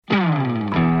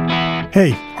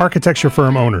Hey, architecture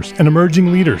firm owners and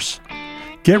emerging leaders.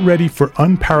 Get ready for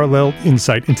unparalleled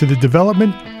insight into the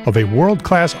development of a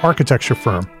world-class architecture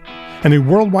firm and a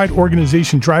worldwide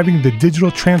organization driving the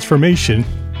digital transformation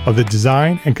of the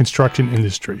design and construction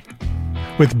industry.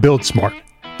 With Build Smart,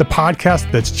 the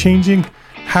podcast that's changing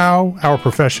how our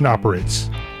profession operates.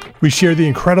 We share the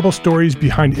incredible stories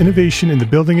behind innovation in the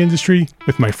building industry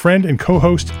with my friend and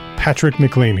co-host, Patrick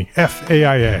McLaney,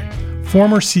 FAIA,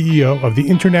 former CEO of the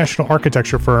international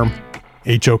architecture firm,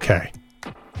 HOK.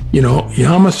 You know,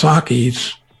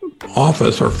 Yamasaki's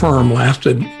office or firm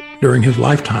lasted during his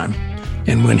lifetime.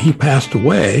 And when he passed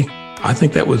away, I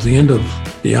think that was the end of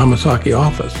the Yamasaki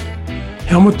office.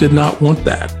 Helmut did not want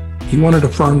that. He wanted a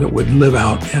firm that would live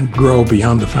out and grow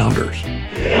beyond the founders.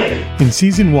 In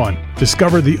Season 1,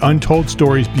 discover the untold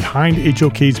stories behind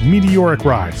HOK's meteoric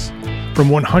rise, from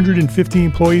 150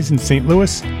 employees in St.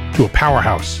 Louis to a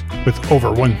powerhouse with over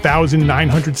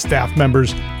 1,900 staff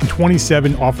members and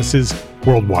 27 offices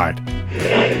worldwide.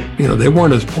 You know, they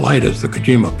weren't as polite as the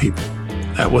Kojima people.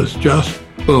 That was just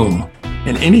boom.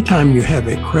 And anytime you have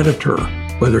a creditor,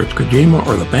 whether it's Kojima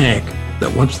or the bank,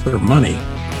 that wants their money,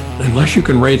 unless you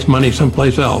can raise money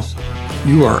someplace else,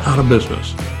 you are out of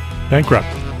business. Bankrupt.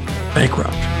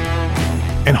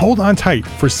 And hold on tight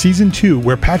for Season 2,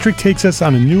 where Patrick takes us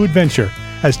on a new adventure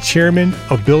as chairman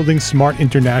of Building Smart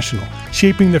International,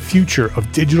 shaping the future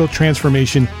of digital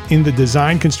transformation in the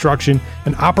design, construction,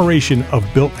 and operation of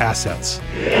built assets.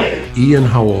 Ian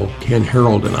Howell, Ken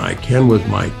Harold, and I, Ken was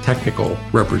my technical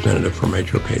representative from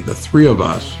HOK. The three of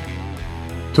us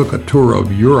took a tour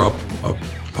of Europe of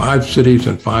 5 cities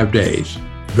in 5 days.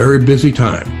 Very busy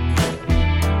time.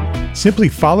 Simply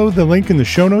follow the link in the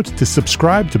show notes to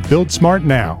subscribe to Build Smart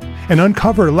now and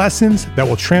uncover lessons that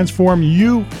will transform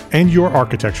you and your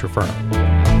architecture firm.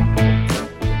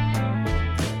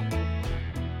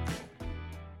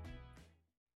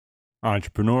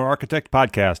 Entrepreneur Architect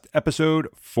Podcast, Episode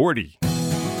 40.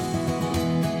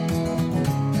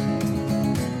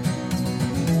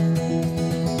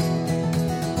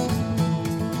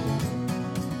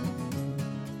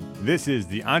 This is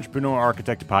the Entrepreneur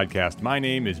Architect Podcast. My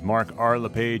name is Mark R.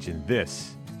 LePage, and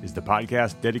this is the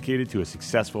podcast dedicated to a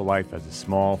successful life as a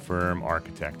small firm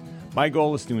architect. My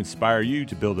goal is to inspire you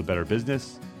to build a better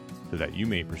business so that you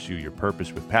may pursue your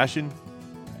purpose with passion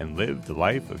and live the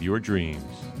life of your dreams.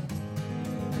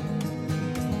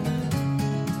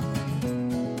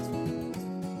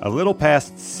 A little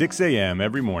past 6 a.m.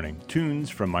 every morning, tunes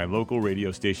from my local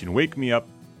radio station wake me up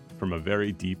from a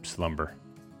very deep slumber.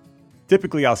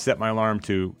 Typically, I'll set my alarm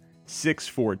to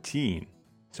 6:14,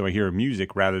 so I hear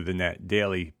music rather than that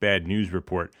daily bad news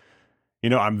report. You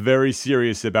know, I'm very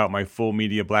serious about my full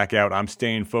media blackout. I'm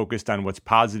staying focused on what's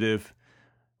positive,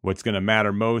 what's going to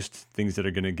matter most, things that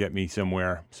are going to get me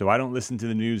somewhere. So I don't listen to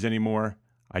the news anymore.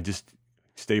 I just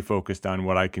stay focused on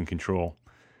what I can control.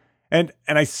 And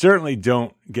I certainly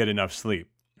don't get enough sleep.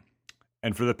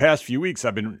 And for the past few weeks,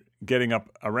 I've been getting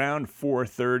up around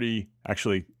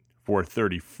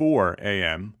 4:34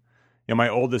 a.m. You know, my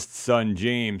oldest son,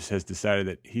 James, has decided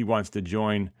that he wants to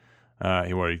join,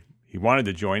 he wanted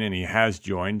to join, and he has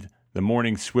joined the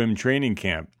morning swim training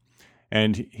camp.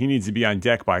 And he needs to be on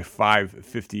deck by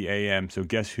 5:50 a.m. So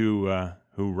guess who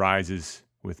rises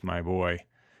with my boy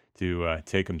to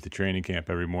take him to training camp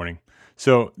every morning.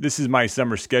 So this is my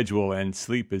summer schedule, and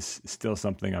sleep is still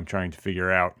something I'm trying to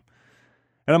figure out.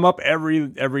 And I'm up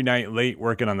every night late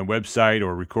working on the website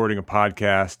or recording a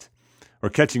podcast or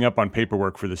catching up on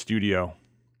paperwork for the studio.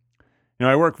 You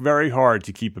know, I work very hard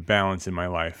to keep a balance in my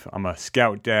life. I'm a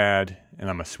scout dad and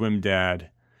I'm a swim dad.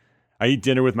 I eat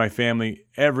dinner with my family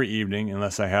every evening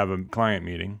unless I have a client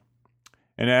meeting.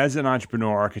 And as an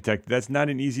entrepreneur architect, that's not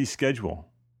an easy schedule,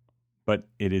 but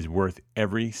it is worth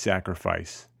every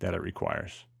sacrifice that it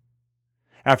requires.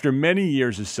 After many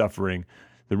years of suffering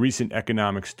the recent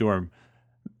economic storm,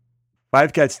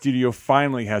 Five Cat Studio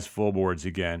finally has full boards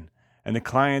again, and the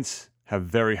clients have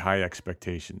very high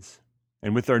expectations.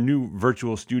 And with our new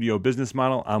virtual studio business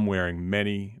model, I'm wearing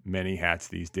many, many hats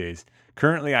these days.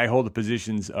 Currently, I hold the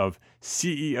positions of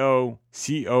CEO,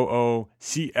 COO,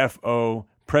 CFO,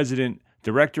 President,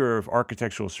 Director of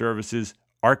Architectural Services,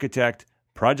 Architect,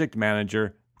 Project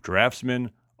Manager,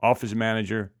 Draftsman, Office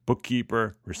Manager,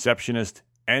 Bookkeeper, Receptionist,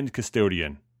 and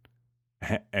Custodian.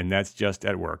 And that's just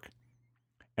at work.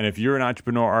 And if you're an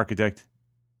entrepreneur architect,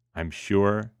 I'm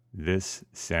sure this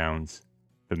sounds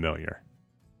familiar.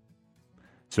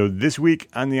 So this week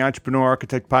on the Entrepreneur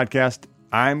Architect Podcast,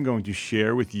 I'm going to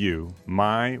share with you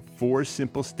my 4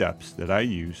 simple steps that I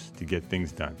use to get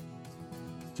things done.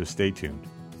 So stay tuned.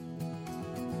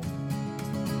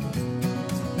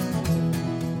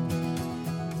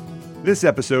 This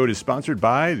episode is sponsored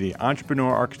by the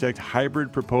Entrepreneur Architect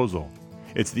Hybrid Proposal.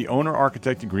 It's the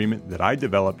owner-architect agreement that I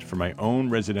developed for my own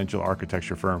residential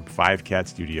architecture firm, 5Cat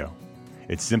Studio.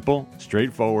 It's simple,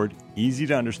 straightforward, easy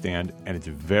to understand, and it's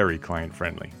very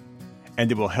client-friendly.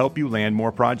 And it will help you land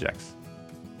more projects.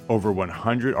 Over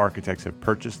 100 architects have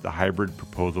purchased the Hybrid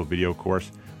Proposal video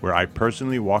course, where I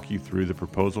personally walk you through the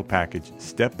proposal package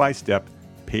step by step,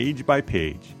 page by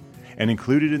page. And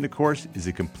included in the course is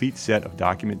a complete set of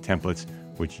document templates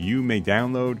which you may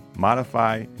download,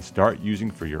 modify, and start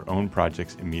using for your own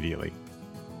projects immediately.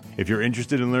 If you're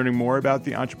interested in learning more about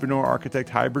the Entrepreneur Architect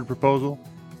Hybrid Proposal,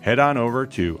 head on over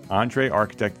to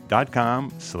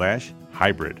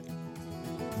entrearchitect.com/hybrid.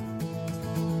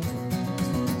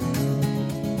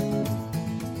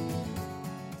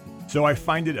 So I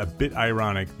find it a bit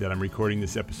ironic that I'm recording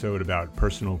this episode about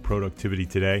personal productivity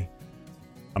today.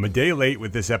 I'm a day late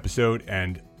with this episode,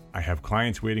 and I have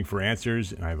clients waiting for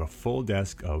answers, and I have a full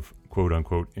desk of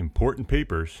quote-unquote important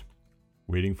papers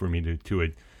waiting for me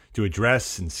to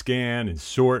address and scan and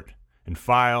sort and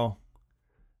file,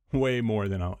 way more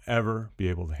than I'll ever be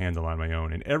able to handle on my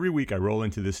own. And every week I roll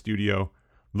into this studio,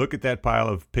 look at that pile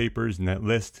of papers and that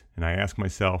list, and I ask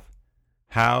myself,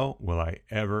 how will I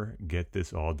ever get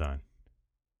this all done?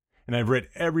 And I've read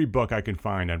every book I can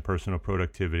find on personal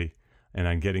productivity and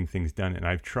on getting things done. And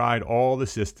I've tried all the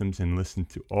systems and listened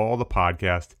to all the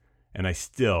podcasts, and I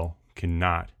still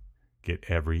cannot get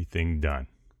everything done.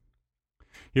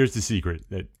 Here's the secret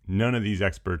that none of these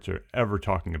experts are ever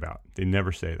talking about. They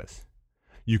never say this.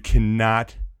 You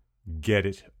cannot get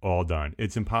it all done.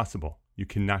 It's impossible. You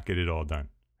cannot get it all done.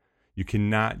 You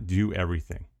cannot do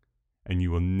everything, and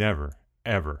you will never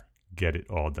ever get it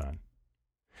all done.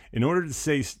 In order to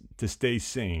stay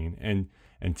sane and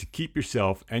to keep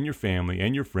yourself and your family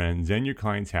and your friends and your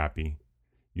clients happy,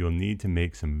 you'll need to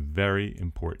make some very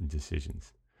important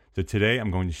decisions. So today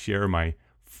I'm going to share my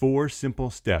 4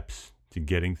 simple steps to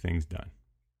getting things done.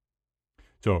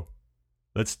 So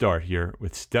let's start here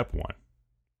with step 1.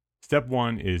 Step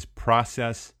 1 is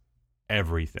process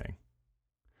everything.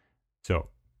 So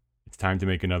it's time to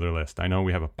make another list. I know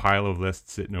we have a pile of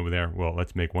lists sitting over there. Well,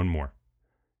 let's make one more.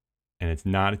 And it's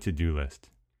not a to-do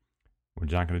list. We're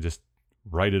not going to just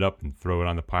write it up and throw it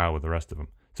on the pile with the rest of them.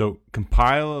 So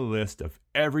compile a list of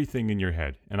everything in your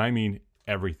head. And I mean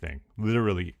everything,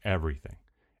 literally everything.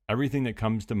 Everything that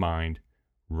comes to mind,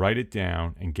 write it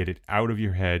down and get it out of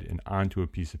your head and onto a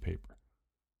piece of paper.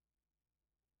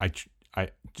 I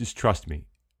just trust me.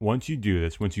 Once you do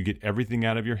this, once you get everything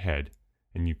out of your head,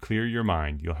 and you clear your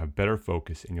mind, you'll have better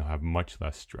focus and you'll have much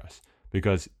less stress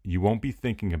because you won't be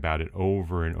thinking about it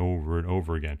over and over and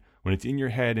over again. When it's in your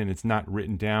head and it's not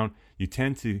written down, you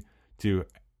tend to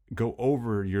go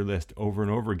over your list over and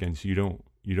over again so you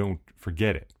don't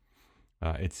forget it.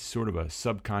 It's sort of a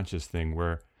subconscious thing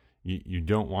where you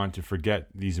don't want to forget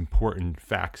these important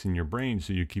facts in your brain,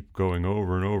 so you keep going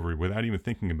over and over without even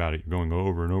thinking about it. You're going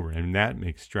over and over, and that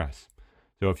makes stress.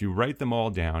 So if you write them all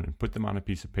down and put them on a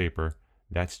piece of paper,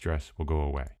 that stress will go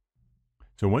away.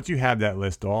 So once you have that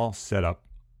list all set up,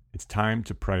 it's time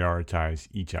to prioritize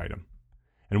each item.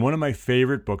 And one of my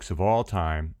favorite books of all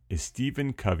time is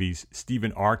Stephen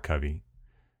R. Covey,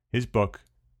 his book,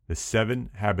 The 7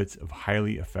 Habits of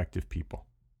Highly Effective People.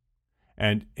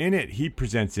 And in it, he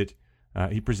presents his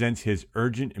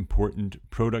urgent, important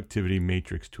productivity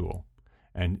matrix tool.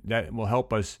 And that will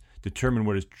help us determine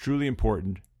what is truly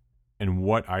important and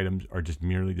what items are just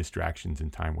merely distractions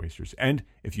and time wasters. And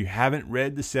if you haven't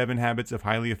read The 7 Habits of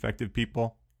Highly Effective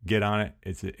People, get on it.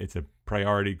 It's a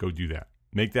priority. Go do that.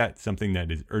 Make that something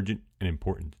that is urgent and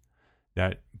important.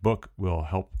 That book will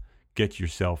help get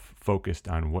yourself focused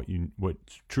on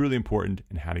what's truly important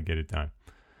and how to get it done.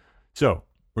 So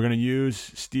we're going to use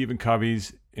Stephen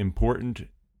Covey's urgent,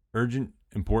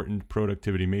 important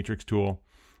productivity matrix tool.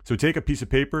 So take a piece of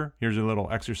paper. Here's a little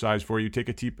exercise for you. Take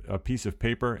a piece of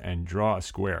paper and draw a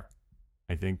square.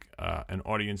 I think an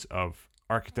audience of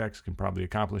architects can probably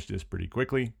accomplish this pretty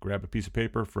quickly. Grab a piece of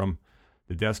paper from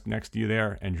the desk next to you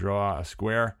there and draw a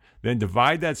square. Then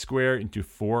divide that square into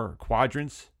 4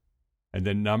 quadrants and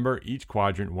then number each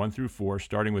quadrant 1 through 4,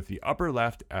 starting with the upper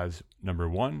left as number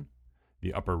 1,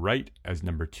 the upper right as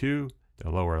number 2,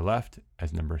 the lower left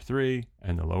as number 3,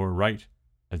 and the lower right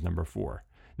as number 4.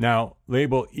 Now,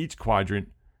 label each quadrant.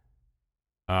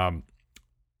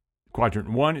 Quadrant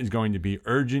 1 is going to be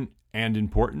urgent and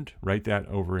important. Write that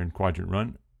over in quadrant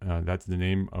 1. That's the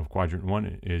name of quadrant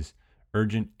 1 is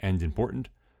urgent and important.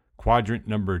 Quadrant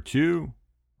number 2,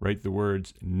 write the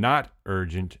words not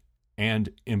urgent and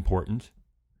important.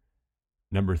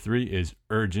 Number 3 is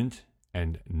urgent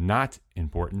and not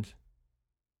important.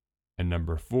 and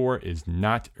number 4 is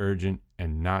not urgent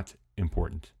and not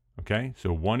important. Okay,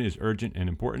 so 1 is urgent and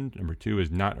important. Number 2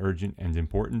 is not urgent and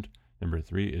important. Number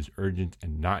 3 is urgent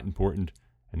and not important.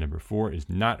 And number 4 is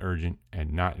not urgent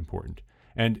and not important.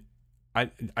 And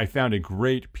I found a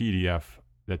great PDF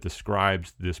that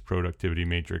describes this productivity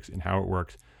matrix and how it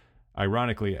works.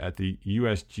 Ironically, at the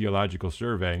U.S. Geological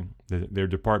Survey, their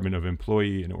Department of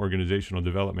Employee and Organizational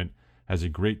Development has a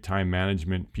great time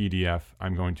management PDF.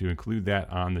 I'm going to include that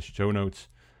on the show notes.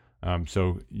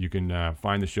 So you can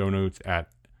find the show notes at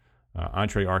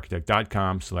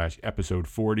entrearchitect.com/episode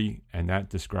 40, and that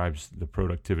describes the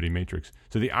productivity matrix.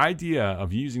 So the idea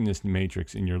of using this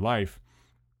matrix in your life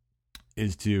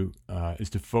is to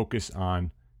focus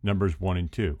on numbers 1 and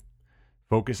 2.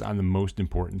 Focus on the most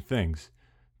important things,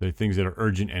 the things that are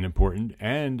urgent and important,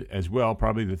 and as well,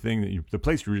 probably the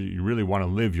place where you really want to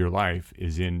live your life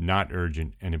is in not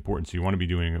urgent and important. So you want to be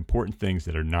doing important things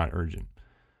that are not urgent.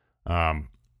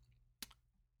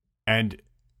 And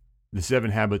the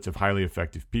 7 Habits of Highly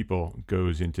Effective People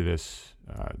goes into this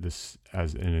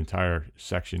as an entire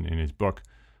section in his book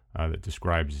that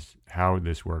describes how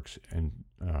this works and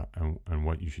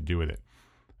what you should do with it.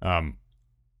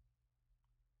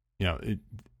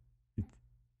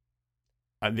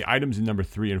 The items in number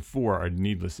 3 and 4 are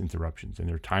needless interruptions, and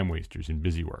they're time wasters and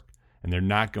busy work, and they're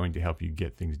not going to help you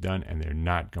get things done, and they're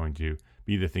not going to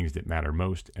be the things that matter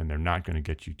most, and they're not going to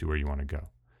get you to where you want to go.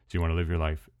 So you want to live your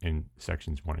life in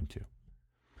sections 1 and 2.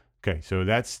 Okay, so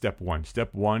that's step 1.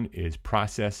 Step 1 is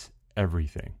process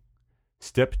everything.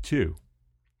 Step 2,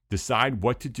 decide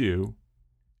what to do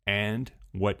and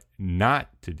what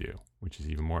not to do, which is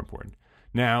even more important.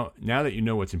 Now that you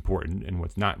know what's important and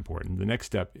what's not important, the next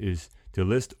step is to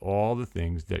list all the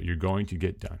things that you're going to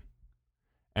get done.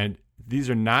 And these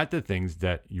are not the things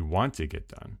that you want to get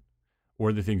done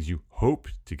or the things you hope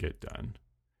to get done.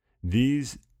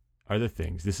 These are the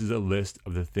things. This is a list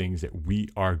of the things that we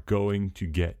are going to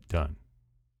get done.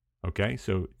 Okay,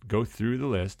 so go through the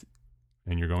list,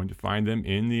 and you're going to find them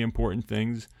in the important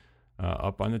things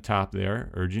up on the top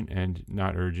there, urgent and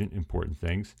not urgent, important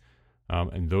things.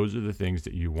 And those are the things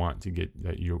that you want to get,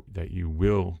 that you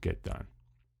will get done.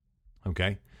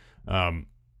 Okay.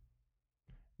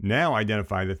 Now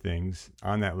identify the things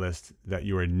on that list that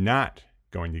you are not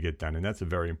going to get done, and that's a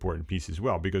very important piece as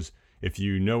well, because if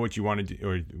you know what you want to do,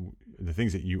 or the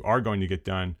things that you are going to get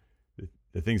done,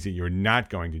 the things that you're not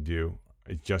going to do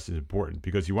is just as important,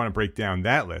 because you want to break down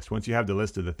that list. Once you have the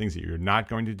list of the things that you're not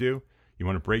going to do, you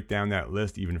want to break down that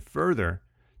list even further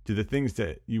to the things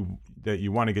that you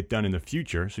want to get done in the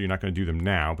future. So you're not going to do them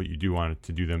now, but you do want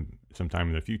to do them sometime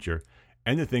in the future.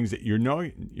 And the things that you're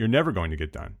never going to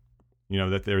get done. You know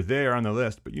that they're there on the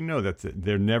list, but you know that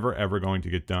they're never ever going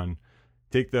to get done.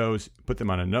 Take those, put them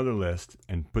on another list,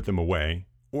 and put them away,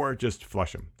 or just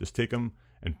flush them. Just take them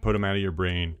and put them out of your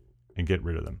brain and get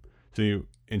rid of them. So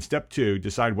in step 2,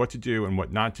 decide what to do and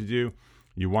what not to do.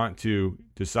 You want to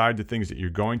decide the things that you're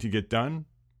going to get done,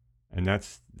 and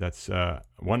that's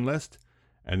one list.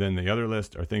 And then the other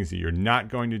list are things that you're not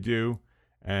going to do,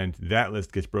 and that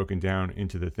list gets broken down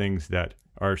into the things that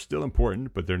are still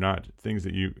important, but they're not things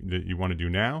that you want to do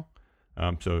now.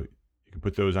 So you can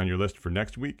put those on your list for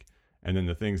next week. And then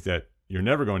the things that you're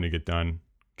never going to get done,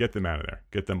 get them out of there.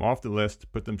 Get them off the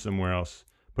list, put them somewhere else,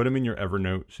 put them in your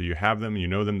Evernote so you have them, you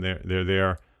know them, they're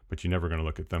there, but you're never going to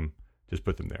look at them. Just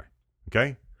put them there.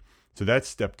 Okay? So that's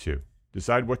step 2.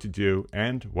 Decide what to do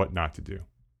and what not to do.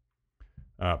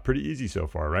 Pretty easy so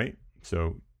far, right?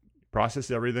 So process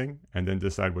everything and then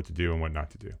decide what to do and what not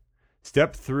to do.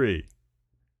 Step 3,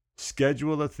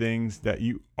 schedule the things that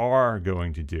you are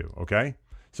going to do. Okay?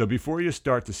 So before you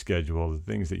start to schedule the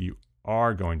things that you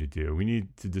are going to do, we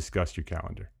need to discuss your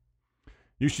calendar.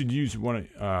 You should use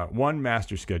one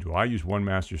master schedule. I use one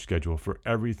master schedule for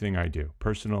everything I do,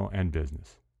 personal and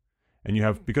business. And you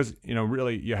have, because,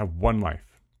 really you have one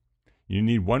life. You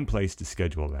need one place to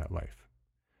schedule that life.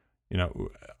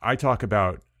 I talk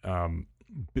about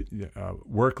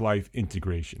work-life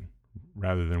integration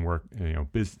rather than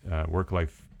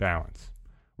work-life balance.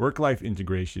 Work-life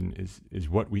integration is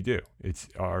what we do. It's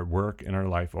our work and our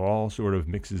life all sort of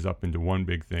mixes up into one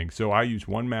big thing. So I use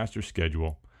one master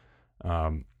schedule.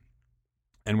 And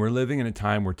we're living in a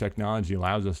time where technology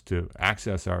allows us to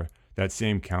access that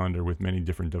same calendar with many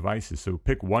different devices. So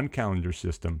pick one calendar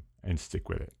system and stick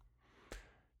with it.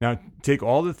 Now, take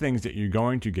all the things that you're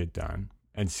going to get done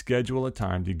and schedule a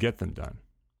time to get them done.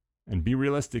 And be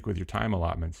realistic with your time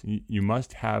allotments. You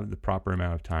must have the proper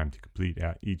amount of time to complete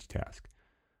each task.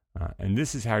 And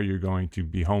this is how you're going to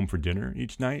be home for dinner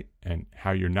each night, and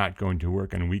how you're not going to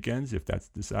work on weekends if that's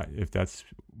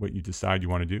what you decide you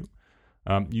want to do.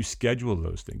 You schedule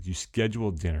those things. You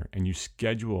schedule dinner, and you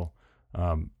schedule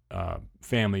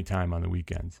family time on the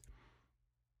weekends.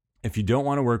 If you don't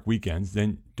want to work weekends,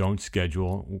 then don't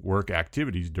schedule work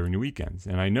activities during the weekends.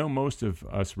 And I know most of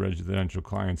us residential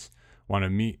clients want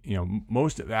to meet,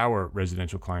 most of our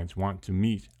residential clients want to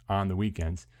meet on the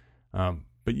weekends.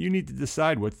 But you need to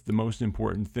decide what's the most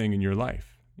important thing in your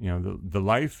life. The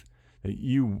life that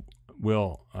you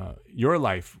will,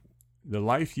 the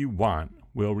life you want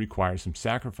will require some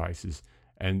sacrifices.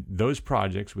 And those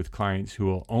projects with clients who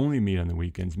will only meet on the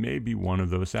weekends may be one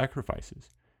of those sacrifices.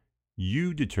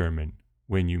 You determine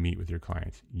when you meet with your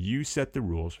clients. You set the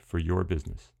rules for your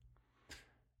business.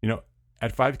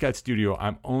 At 5Cat Studio,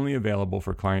 I'm only available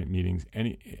for client meetings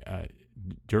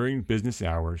during business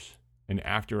hours and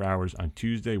after hours on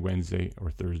Tuesday, Wednesday,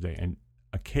 or Thursday, and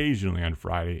occasionally on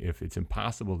Friday. If it's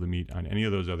impossible to meet on any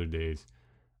of those other days,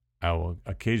 I will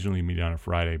occasionally meet on a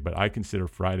Friday, but I consider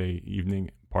Friday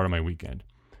evening part of my weekend.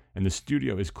 And the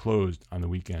studio is closed on the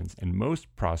weekends, and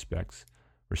most prospects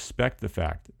respect the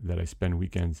fact that I spend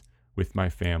weekends with my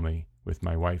family, with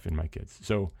my wife and my kids.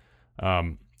 So,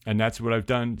 and that's what I've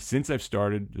done since I've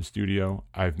started the studio.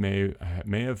 I may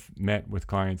have met with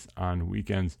clients on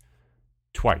weekends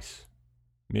twice,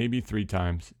 maybe 3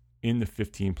 times in the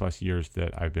 15 plus years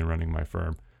that I've been running my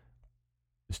firm.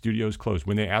 The studio is closed.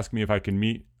 When they ask me if I can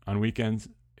meet on weekends,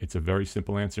 it's a very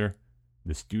simple answer.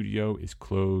 The studio is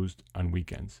closed on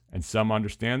weekends. And some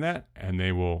understand that, and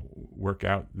they will work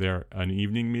out an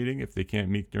evening meeting if they can't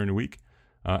meet during the week.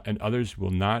 And others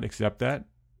will not accept that,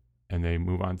 and they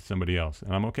move on to somebody else.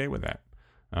 And I'm okay with that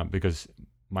because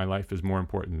my life is more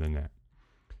important than that.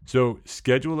 So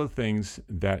schedule the things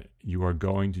that you are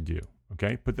going to do,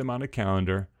 okay? Put them on a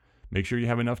calendar. Make sure you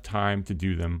have enough time to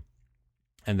do them,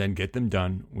 and then get them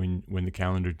done when the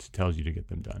calendar tells you to get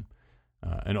them done.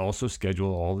 And also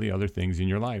schedule all the other things in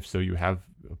your life so you have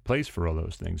a place for all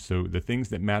those things. So the things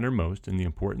that matter most and the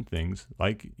important things,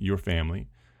 like your family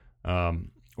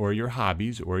or your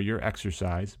hobbies or your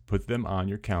exercise, put them on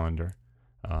your calendar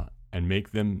and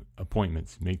make them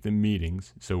appointments, make them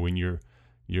meetings. So when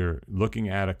you're looking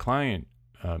at a client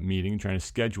meeting, trying to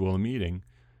schedule a meeting,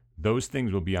 those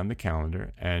things will be on the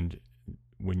calendar, and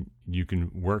when you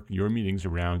can work your meetings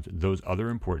around those other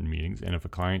important meetings. And if a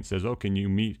client says, "Oh, can you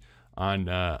meet on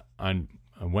a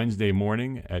Wednesday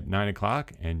morning at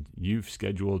 9:00," and you've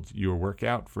scheduled your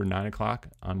workout for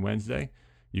 9:00 on Wednesday,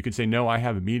 you could say, "No, I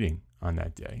have a meeting on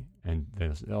that day," and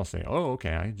they'll say, "Oh,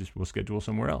 okay, we'll schedule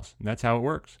somewhere else." And that's how it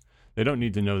works. They don't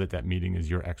need to know that meeting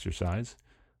is your exercise.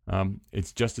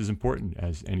 It's just as important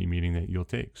as any meeting that you'll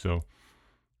take. So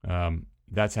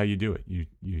that's how you do it.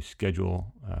 You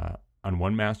schedule on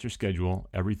one master schedule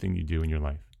everything you do in your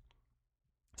life.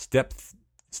 Step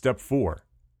 4.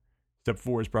 Step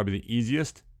 4 is probably the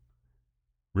easiest.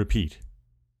 Repeat.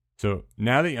 So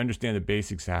now that you understand the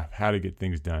basics of how to get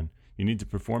things done, you need to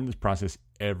perform this process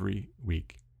every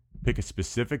week. Pick a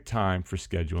specific time for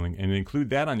scheduling and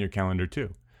include that on your calendar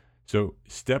too. So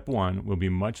step 1 will be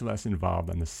much less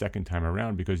involved on the second time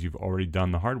around because you've already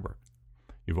done the hard work.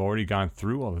 You've already gone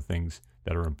through all the things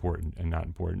that are important and not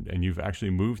important, and you've actually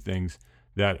moved things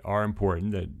that are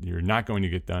important that you're not going to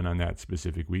get done on that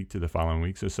specific week to the following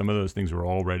week. So some of those things are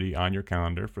already on your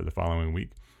calendar for the following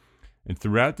week. And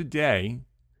throughout the day,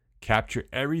 capture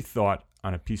every thought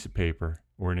on a piece of paper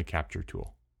or in a capture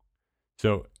tool.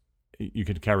 So you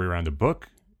could carry around a book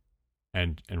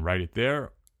and write it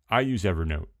there. I use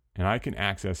Evernote, and I can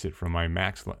access it from my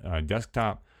Mac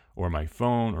desktop or my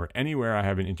phone or anywhere I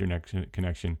have an internet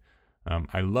connection.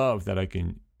 I love that I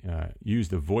can use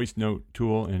the voice note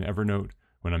tool in Evernote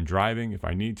when I'm driving if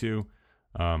I need to,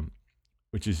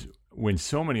 which is when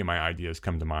so many of my ideas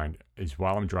come to mind is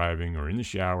while I'm driving or in the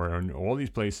shower or all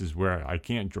these places where I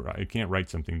can't write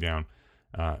something down.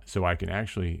 So I can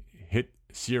actually hit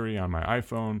Siri on my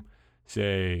iPhone,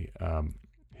 say,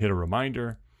 hit a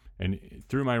reminder, and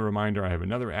through my reminder, I have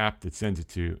another app that sends it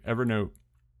to Evernote.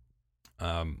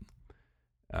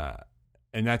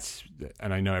 And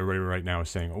I know everybody right now is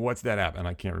saying, "Oh, what's that app?" And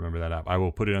I can't remember that app. I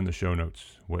will put it on the show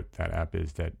notes, what that app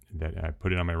is that I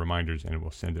put it on my reminders, and it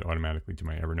will send it automatically to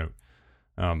my Evernote.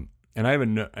 And I have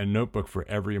a notebook for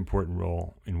every important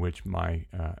role in which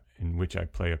I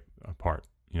play a part.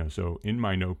 So in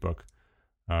my notebook,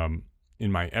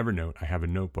 in my Evernote, I have a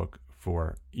notebook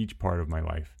for each part of my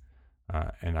life.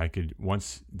 And I could,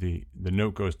 once the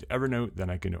note goes to Evernote, then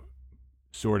I can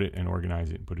sort it and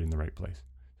organize it and put it in the right place.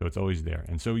 So it's always there.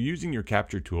 And so using your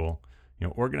capture tool,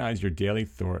 organize your daily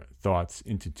thoughts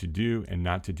into to-do and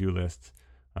not to-do lists.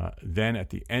 Then at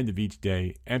the end of each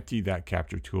day, empty that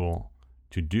capture tool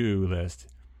to-do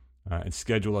list and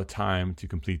schedule a time to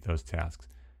complete those tasks.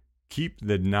 keep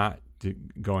the not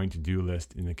going to do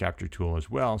list in the Capture tool as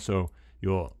well. So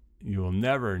you'll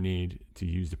never need to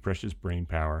use the precious brain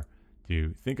power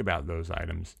to think about those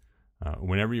items.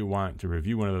 Whenever you want to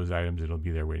review one of those items, it'll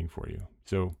be there waiting for you.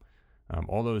 So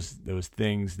all those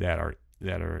things that are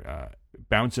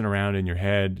bouncing around in your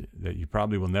head that you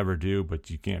probably will never do, but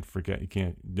you can't forget.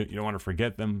 You don't want to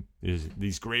forget them. There's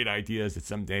these great ideas that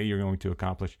someday you're going to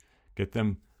accomplish. Get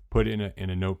them put in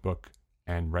a notebook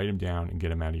and write them down and get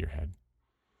them out of your head.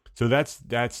 So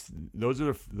those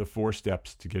are the 4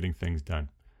 steps to getting things done.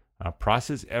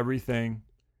 Process everything,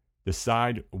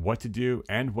 decide what to do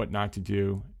and what not to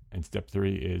do. And step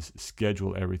 3 is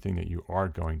schedule everything that you are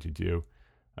going to do.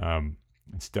 And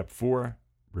step 4,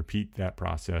 repeat that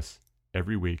process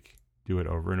every week. Do it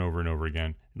over and over and over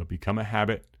again. It'll become a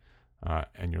habit,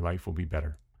 and your life will be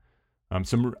better.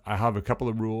 I have a couple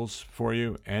of rules for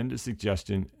you and a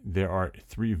suggestion. There are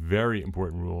 3 very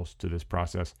important rules to this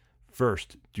process.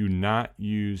 First, do not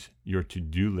use your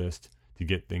to-do list to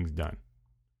get things done.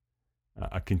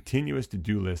 A continuous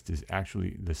to-do list is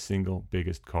actually the single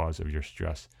biggest cause of your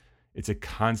stress. It's a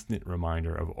constant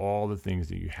reminder of all the things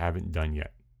that you haven't done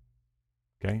yet.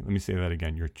 Okay, let me say that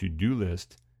again. Your to-do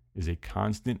list is a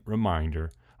constant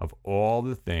reminder of all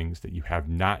the things that you have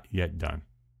not yet done.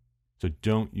 So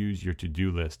don't use your to-do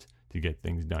list to get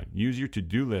things done. Use your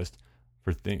to-do list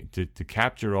to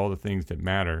capture all the things that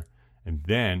matter, and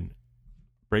then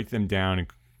break them down and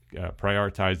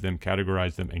prioritize them,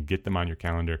 categorize them, and get them on your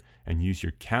calendar, and use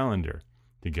your calendar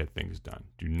to get things done.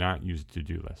 Do not use a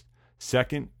to-do list.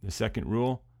 The second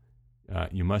rule,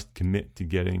 you must commit to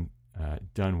getting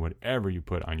done whatever you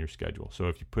put on your schedule. So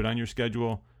if you put on your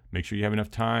schedule, make sure you have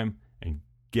enough time and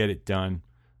get it done.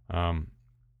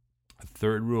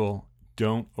 Third rule,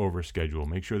 don't overschedule.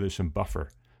 Make sure there's some buffer.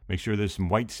 Make sure there's some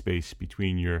white space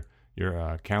between your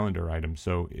calendar items.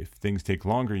 So if things take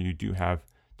longer, you do have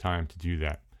time to do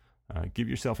that. Give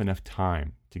yourself enough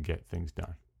time to get things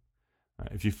done.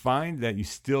 If you find that you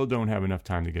still don't have enough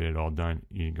time to get it all done,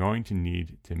 you're going to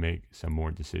need to make some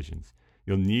more decisions.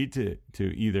 You'll need to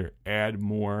either add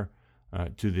more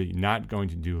to the not going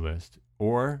to do list,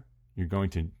 or you're going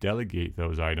to delegate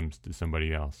those items to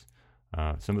somebody else.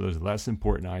 Some of those less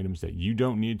important items that you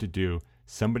don't need to do,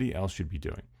 somebody else should be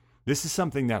doing. This is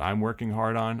something that I'm working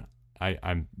hard on.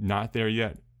 I'm not there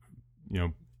yet.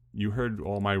 You heard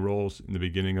all my roles in the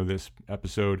beginning of this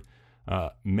episode.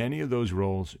 Many of those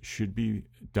roles should be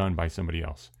done by somebody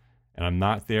else. And I'm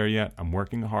not there yet. I'm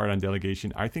working hard on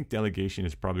delegation. I think delegation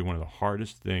is probably one of the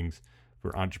hardest things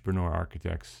for entrepreneur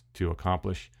architects to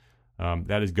accomplish.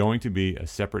 That is going to be a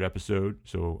separate episode.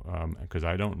 So, because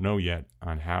I don't know yet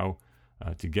on how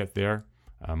to get there.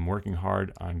 I'm working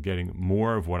hard on getting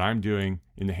more of what I'm doing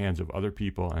in the hands of other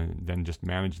people and then just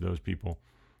manage those people.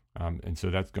 And so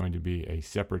that's going to be a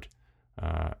separate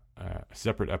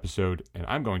episode, and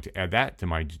I'm going to add that to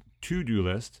my to-do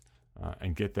list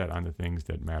and get that on the things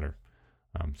that matter.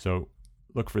 So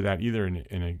look for that either in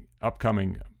an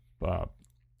upcoming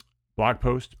blog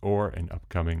post or an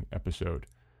upcoming episode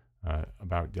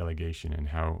about delegation and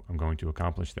how I'm going to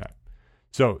accomplish that.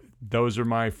 So those are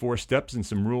my 4 steps and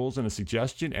some rules and a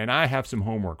suggestion, and I have some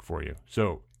homework for you.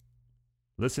 So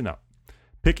listen up.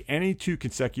 Pick any 2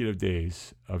 consecutive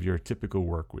days of your typical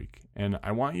work week, and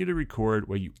I want you to record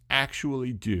what you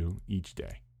actually do each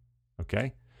day,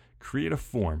 okay? Create a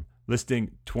form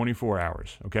listing 24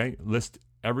 hours, okay? List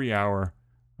every hour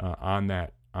on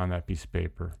that piece of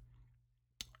paper,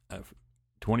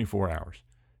 24 hours.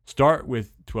 Start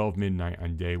with 12 midnight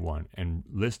on day 1 and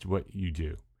list what you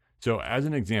do. So as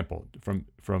an example,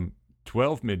 from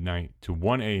 12 midnight to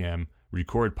 1 a.m.,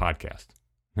 record podcast.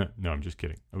 No, I'm just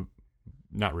kidding.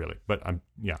 Not really, but I'm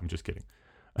just kidding.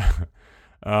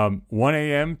 1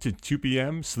 a.m. to 2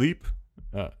 p.m. sleep.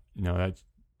 No,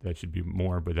 that should be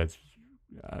more, but that's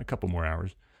a couple more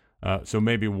hours. So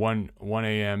maybe 1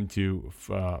 a.m. to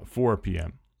 4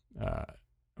 p.m.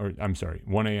 Or I'm sorry,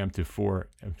 1 a.m. to 4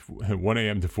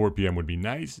 p.m. would be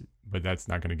nice, but that's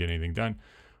not going to get anything done.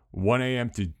 1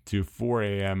 a.m. to 4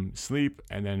 a.m. sleep,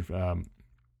 and then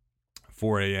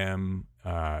 4 a.m.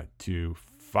 to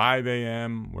 5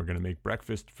 a.m. we're going to make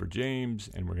breakfast for James,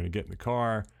 and we're going to get in the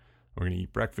car. We're going to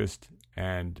eat breakfast,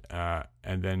 and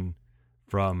then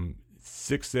from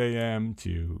 6 a.m.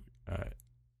 to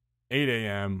 8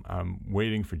 a.m. I'm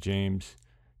waiting for James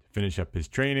to finish up his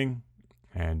training,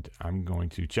 and I'm going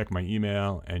to check my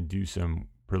email and do some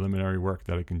preliminary work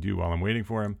that I can do while I'm waiting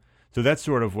for him. So that's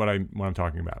sort of what I'm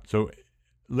talking about. So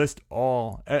list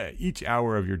each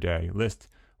hour of your day. List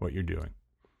what you're doing,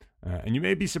 and you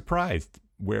may be surprised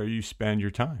where you spend your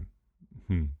time,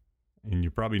 and you're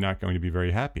probably not going to be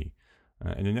very happy.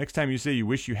 And the next time you say you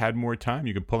wish you had more time,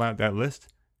 you can pull out that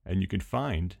list and you can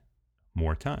find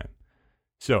more time.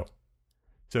 So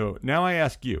now I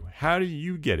ask you, how do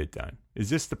you get it done? Is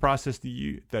this the process that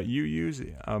you use?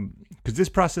 Because this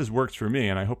process works for me,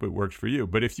 and I hope it works for you.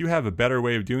 But if you have a better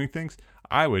way of doing things,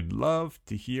 I would love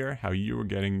to hear how you are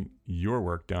getting your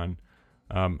work done.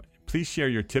 Please share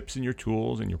your tips and your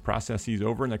tools and your processes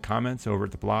over in the comments over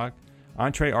at the blog,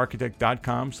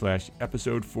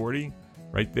 entrearchitect.com/episode 40.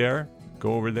 Right there,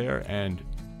 go over there and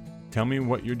tell me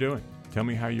what you're doing. Tell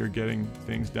me how you're getting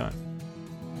things done.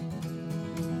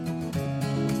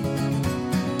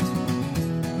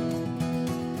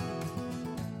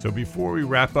 So before we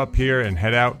wrap up here and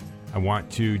head out, I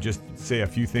want to just say a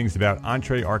few things about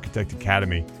Entre Architect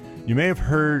Academy. You may have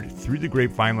heard through the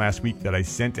grapevine last week that I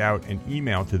sent out an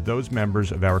email to those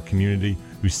members of our community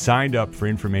who signed up for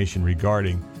information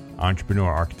regarding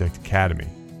Entrepreneur Architect Academy.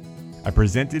 I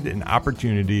presented an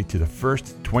opportunity to the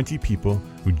first 20 people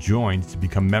who joined to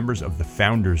become members of the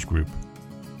Founders Group.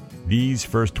 These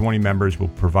first 20 members will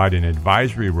provide an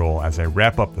advisory role as I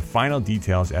wrap up the final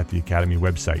details at the Academy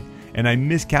website. And I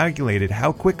miscalculated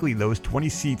how quickly those 20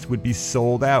 seats would be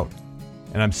sold out.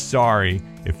 And I'm sorry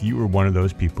if you were one of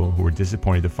those people who were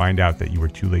disappointed to find out that you were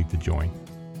too late to join.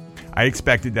 I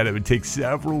expected that it would take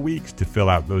several weeks to fill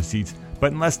out those seats,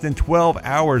 but in less than 12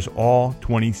 hours, all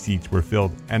 20 seats were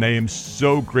filled. And I am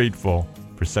so grateful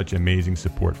for such amazing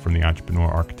support from the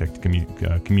Entrepreneur Architect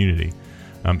community.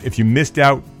 If you missed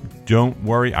out, don't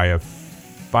worry. I have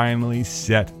finally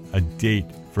set a date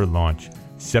for launch.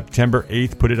 September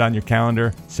 8th, put it on your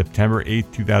calendar. September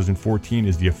 8th, 2014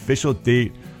 is the official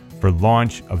date for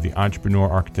launch of the Entrepreneur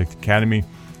Architect Academy.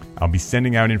 I'll be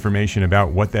sending out information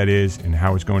about what that is and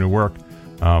how it's going to work.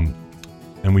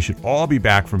 And we should all be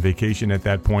back from vacation at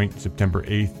that point, September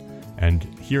 8th. And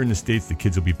here in the States, the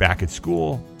kids will be back at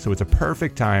school. So it's a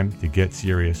perfect time to get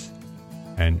serious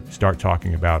and start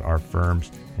talking about our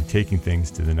firms and taking things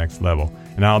to the next level.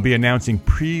 And I'll be announcing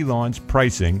pre-launch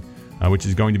pricing, which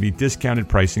is going to be discounted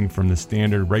pricing from the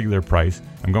standard regular price.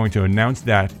 I'm going to announce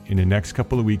that in the next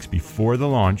couple of weeks before the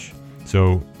launch.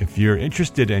 So if you're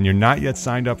interested and you're not yet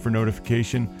signed up for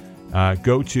notification,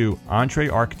 go to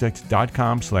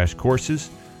entrearchitect.com/courses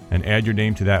and add your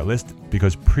name to that list,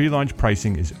 because pre-launch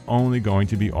pricing is only going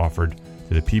to be offered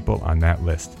to the people on that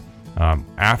list.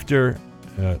 After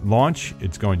launch,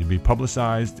 it's going to be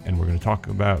publicized, and we're going to talk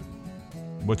about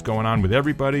what's going on with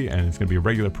everybody, and it's going to be a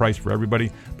regular price for everybody.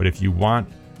 But if you want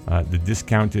the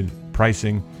discounted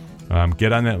pricing,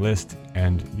 get on that list,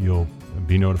 and you'll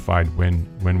be notified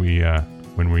when we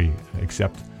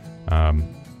accept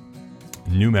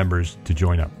new members to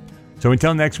join up. So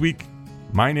until next week,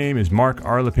 my name is Mark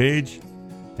R. LePage,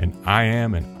 and I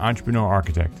am an Entrepreneur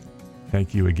Architect.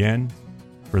 Thank you again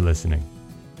for listening.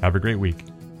 Have a great week.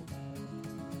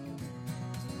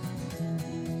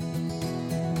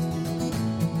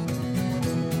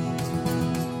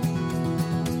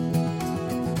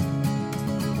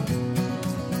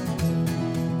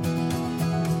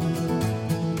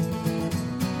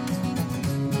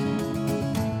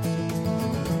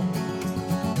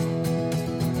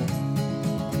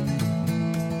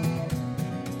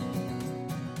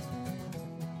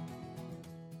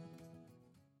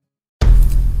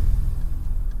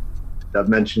 I've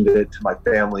mentioned it to my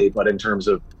family, but in terms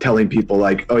of telling people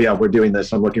like, oh yeah, we're doing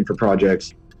this, I'm looking for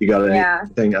projects, you got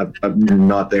anything? I'm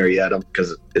not there yet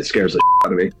because it scares the shit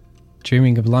out of me.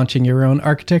 Dreaming of launching your own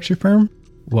architecture firm?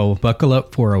 Well, buckle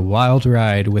up for a wild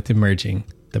ride with Emerging,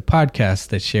 the podcast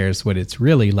that shares what it's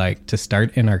really like to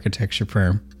start an architecture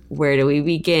firm. Where do we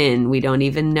begin? We don't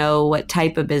even know what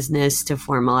type of business to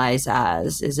formalize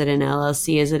as. Is it an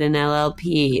LLC? Is it an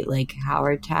LLP? Like, how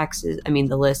are taxes? I mean,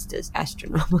 the list is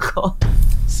astronomical.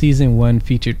 Season 1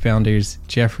 featured founders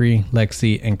Jeffrey,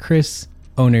 Lexi, and Chris,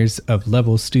 owners of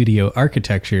Level Studio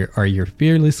Architecture, are your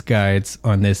fearless guides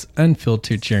on this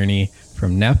unfiltered journey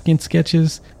from napkin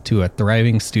sketches to a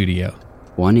thriving studio.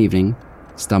 One evening,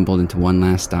 stumbled into one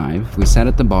last dive, we sat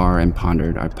at the bar and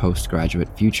pondered our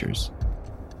postgraduate futures.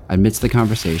 Amidst the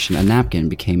conversation, a napkin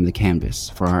became the canvas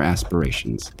for our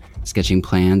aspirations, sketching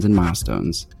plans and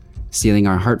milestones, sealing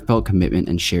our heartfelt commitment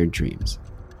and shared dreams.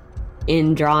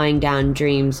 In drawing down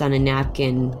dreams on a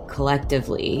napkin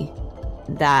collectively,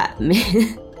 that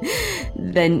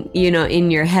then,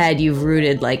 in your head, you've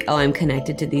rooted like, oh, I'm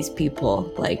connected to these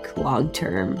people, like long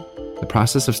term. The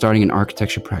process of starting an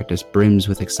architecture practice brims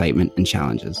with excitement and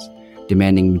challenges,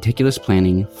 demanding meticulous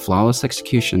planning, flawless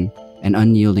execution, and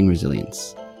unyielding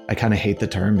resilience. I kind of hate the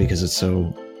term because it's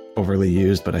so overly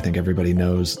used, but I think everybody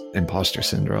knows imposter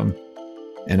syndrome.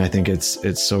 And I think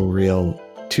it's so real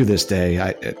to this day,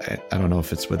 I don't know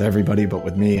if it's with everybody, but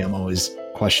with me, I'm always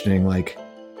questioning, like,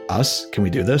 us, can we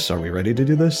do this? Are we ready to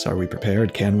do this? Are we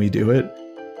prepared? Can we do it?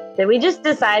 Did we just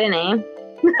decide a name?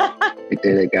 We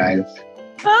did it, guys.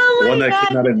 Oh my The one that God.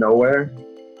 came out of nowhere.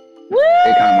 Woo!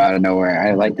 They come out of nowhere.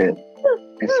 I liked it.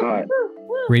 I saw it.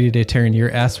 Ready to turn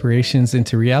your aspirations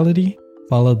into reality?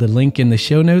 Follow the link in the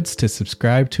show notes to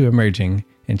subscribe to Emerging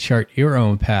and chart your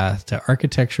own path to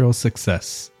architectural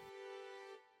success.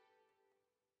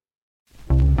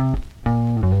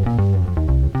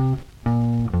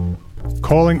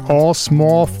 Calling all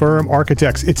small firm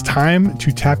architects. It's time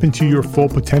to tap into your full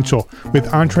potential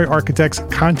with Entre Architects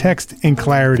Context and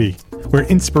Clarity, where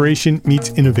inspiration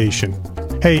meets innovation.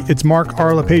 Hey, it's Mark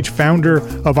R. LePage, founder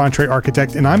of Entre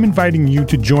Architect, and I'm inviting you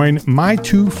to join my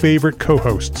two favorite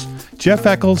co-hosts, Jeff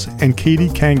Eccles and Katie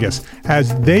Kangas,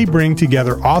 as they bring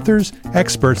together authors,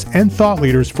 experts, and thought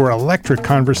leaders for electric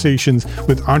conversations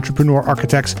with entrepreneur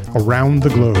architects around the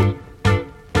globe.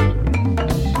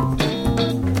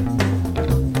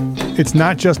 It's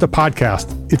not just a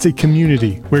podcast, it's a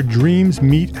community where dreams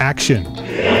meet action.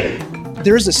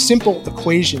 There's a simple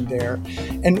equation there.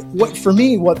 And what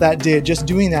that did, just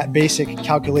doing that basic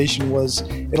calculation, was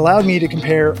it allowed me to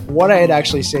compare what I had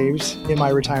actually saved in my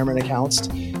retirement accounts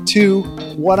to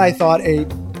what I thought a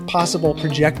possible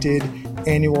projected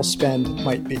annual spend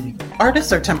might be.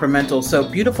 Artists are temperamental, so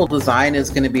beautiful design is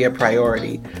going to be a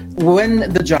priority.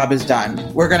 When the job is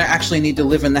done, we're going to actually need to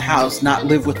live in the house, not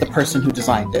live with the person who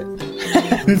designed it.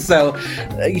 And so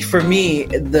for me,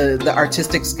 the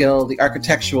artistic skill, the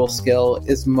architectural skill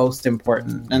is most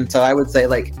important. And so I would say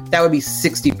that would be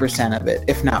 60% of it,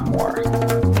 if not more.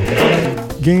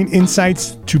 Gain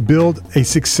insights to build a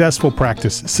successful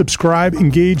practice. Subscribe,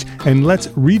 engage, and let's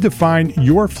redefine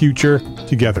your future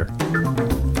together.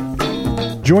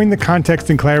 Join the Context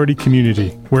and Clarity community,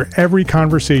 where every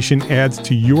conversation adds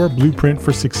to your blueprint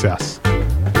for success.